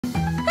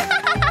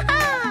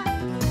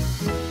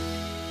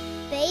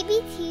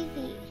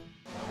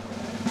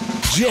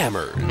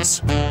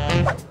Jammers.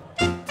 I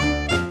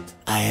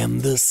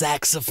am the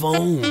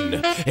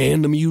saxophone,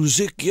 and the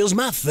music is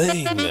my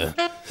thing.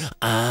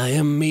 I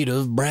am made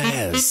of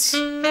brass,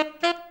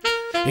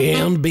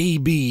 and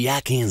baby,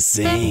 I can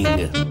sing.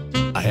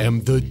 I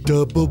am the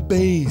double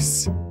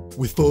bass,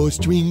 with 4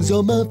 strings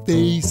on my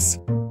face.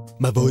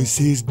 My voice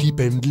is deep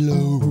and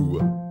low.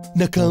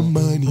 Now come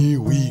on,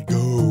 here we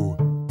go.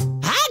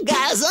 Hi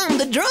guys, I'm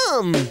the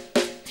drum,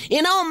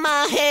 and on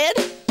my head,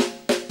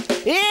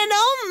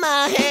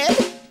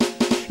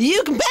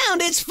 you can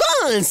pound, it's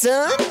fun,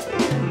 son.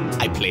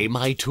 I play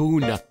my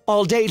tune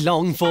all day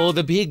long for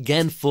the big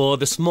and for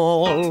the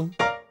small.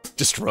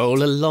 Just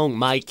roll along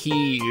my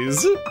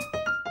keys.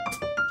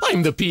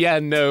 I'm the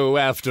piano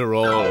after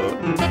all.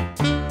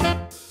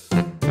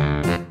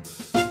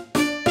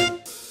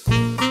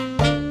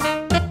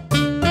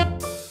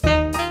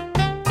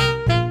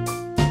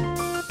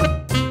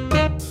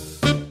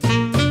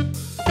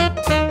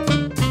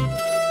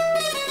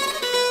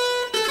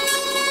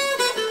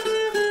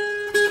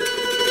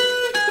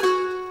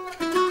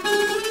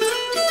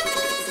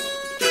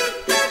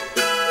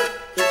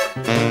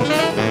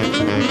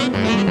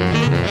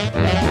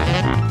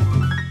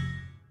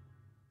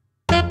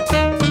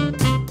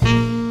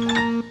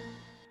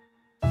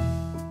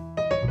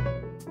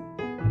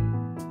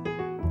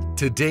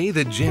 Today,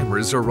 the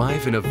Jammers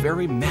arrive in a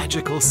very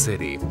magical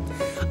city.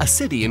 A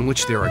city in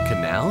which there are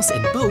canals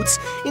and boats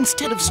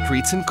instead of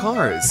streets and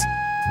cars.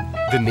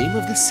 The name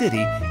of the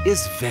city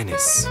is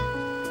Venice.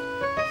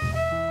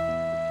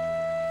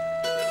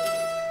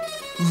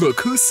 Look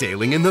who's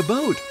sailing in the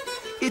boat.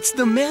 It's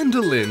the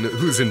mandolin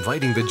who's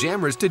inviting the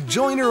Jammers to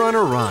join her on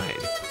a ride.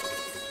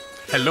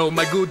 Hello,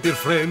 my good dear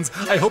friends,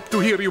 I hope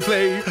to hear you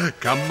play.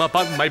 Come up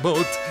on my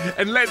boat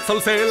and let's all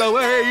sail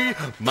away.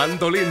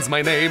 Mandolin's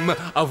my name,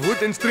 of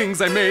wooden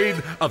strings I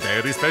made. A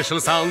very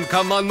special sound,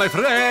 come on my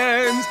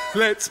friends,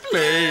 let's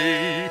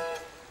play.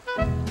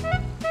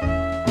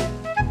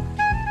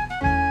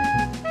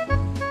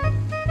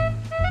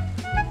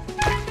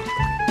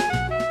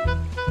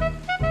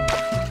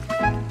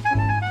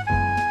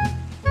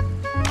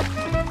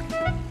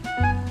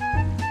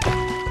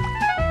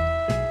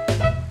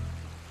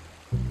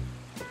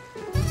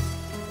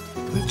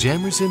 The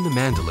Jammers and the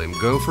mandolin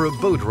go for a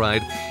boat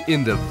ride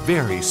in the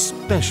very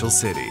special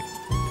city.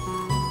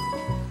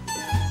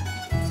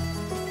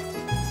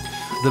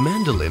 The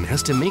mandolin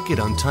has to make it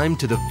on time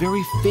to the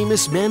very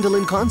famous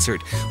mandolin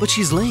concert, but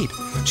she's late.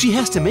 She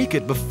has to make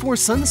it before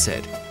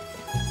sunset.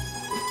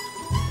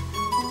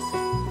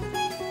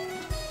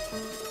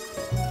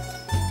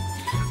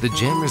 The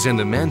Jammers and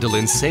the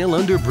mandolin sail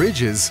under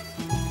bridges.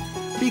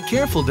 Be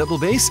careful, double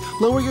bass,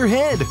 lower your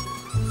head.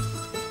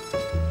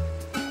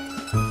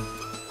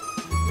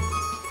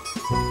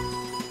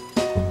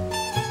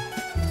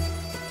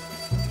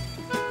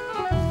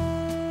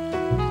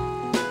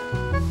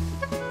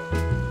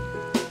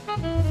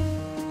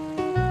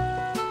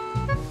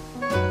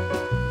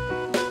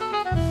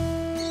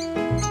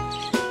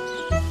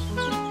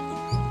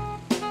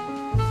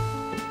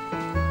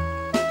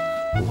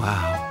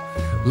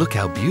 Wow, look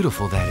how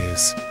beautiful that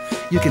is.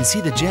 You can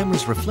see the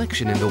Jammer's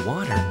reflection in the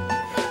water.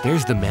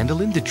 There's the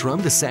mandolin, the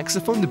drum, the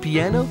saxophone, the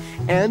piano,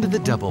 and the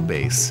double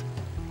bass.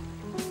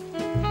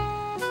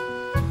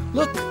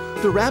 Look,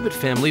 the rabbit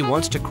family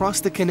wants to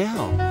cross the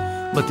canal,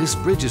 but this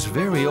bridge is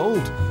very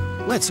old.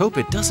 Let's hope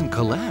it doesn't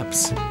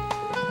collapse.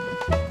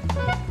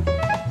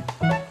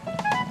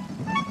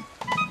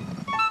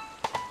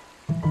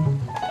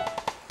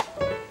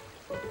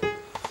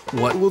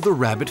 What will the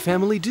rabbit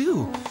family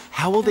do?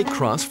 How will they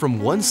cross from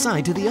one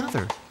side to the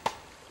other?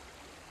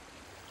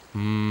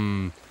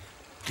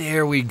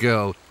 There we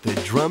go. The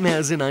drum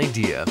has an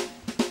idea.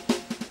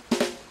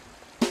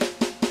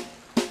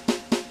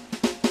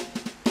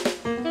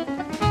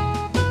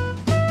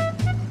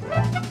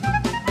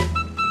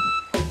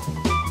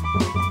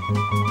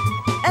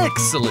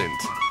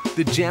 Excellent!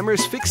 The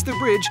Jammers fixed the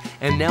bridge,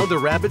 and now the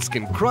rabbits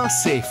can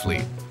cross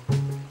safely.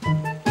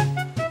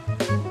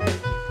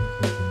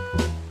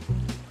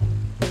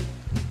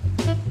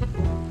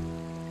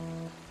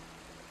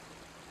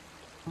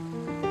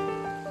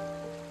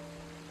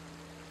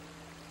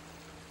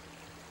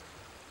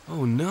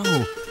 Oh no,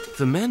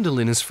 the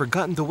mandolin has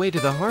forgotten the way to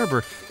the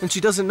harbor and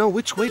she doesn't know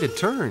which way to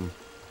turn.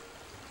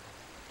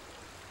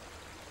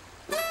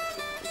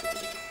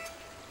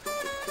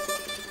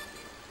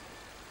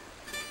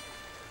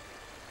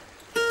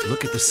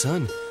 Look at the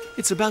sun.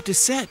 It's about to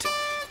set,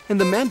 and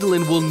the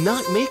mandolin will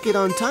not make it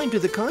on time to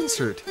the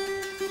concert.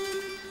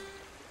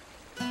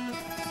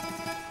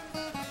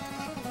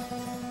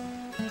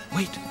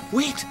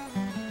 Wait!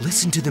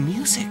 Listen to the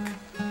music.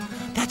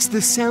 That's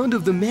the sound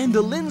of the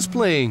mandolins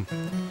playing.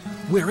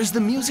 Where is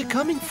the music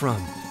coming from?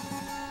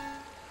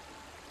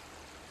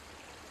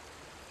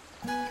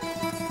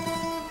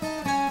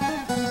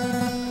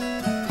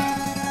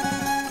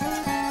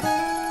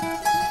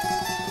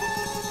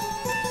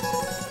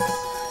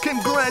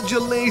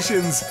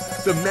 Congratulations!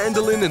 The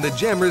mandolin and the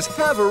Jammers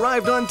have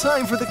arrived on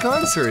time for the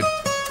concert.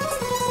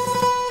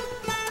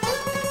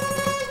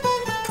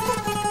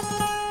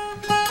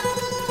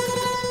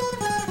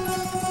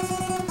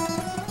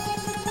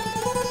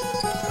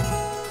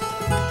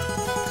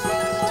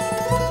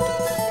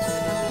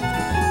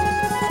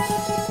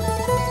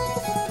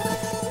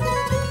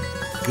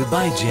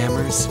 Goodbye,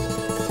 jammers.